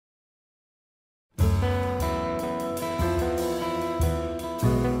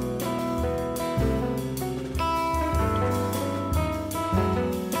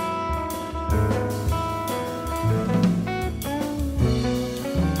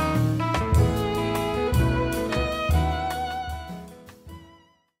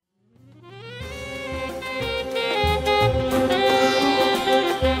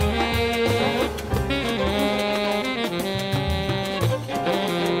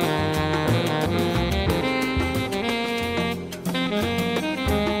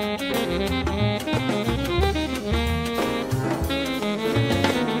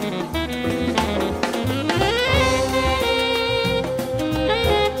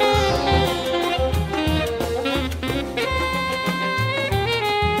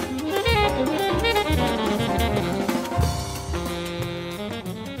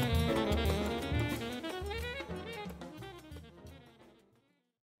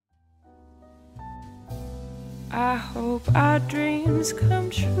I hope our dreams come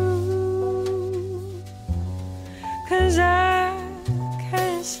true, 'cause I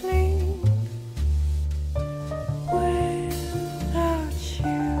can't sleep without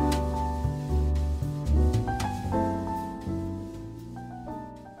you.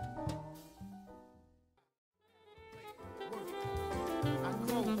 I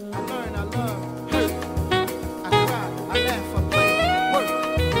grow, I learn, I love, hurt, I cry, I laugh, I play, work.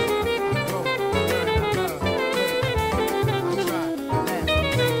 I grow, I learn, I love, hurt, I try, I laugh, I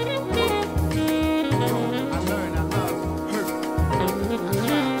play, work. I grow, I learn, I love, hurt, I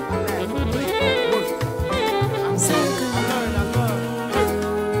cry, I laugh, I play, work. I grow, I learn, I love, hurt,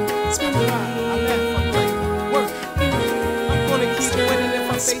 I cry, I laugh, I play, work. I'm gonna keep winning if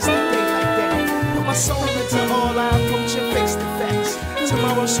I face the day like that. Put my soul into all I approach and face the facts.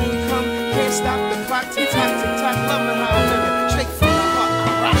 Tomorrow soon come, can't stop the clock. Tick tock, loving how I'm living. Straight from the heart, I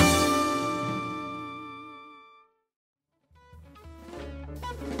rock.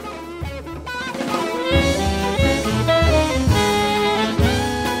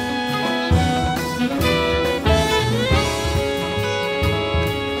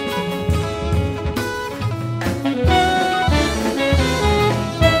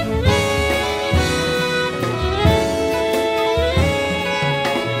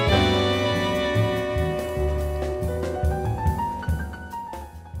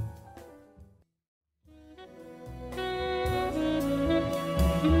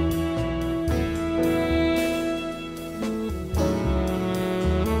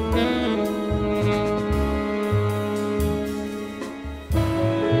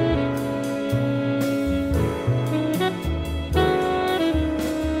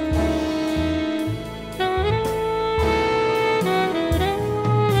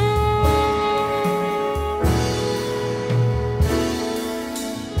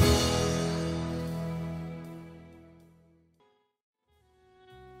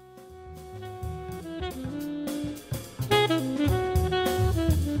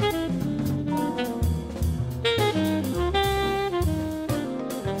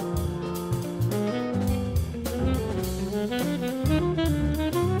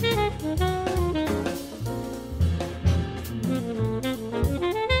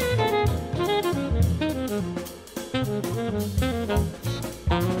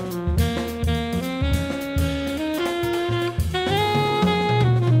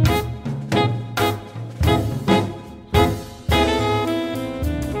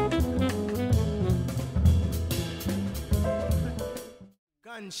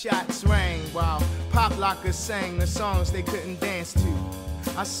 Gunshots rang while pop lockers sang the songs they couldn't dance to.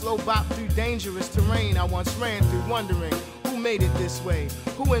 I slow bop through dangerous terrain I once ran through, wondering who made it this way,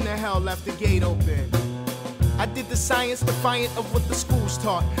 who in the hell left the gate open. I did the science defiant of what the schools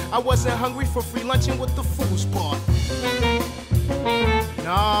taught. I wasn't hungry for free luncheon with the fools bought.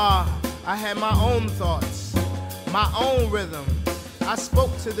 Nah, I had my own thoughts, my own rhythm. I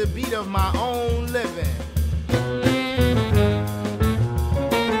spoke to the beat of my own living.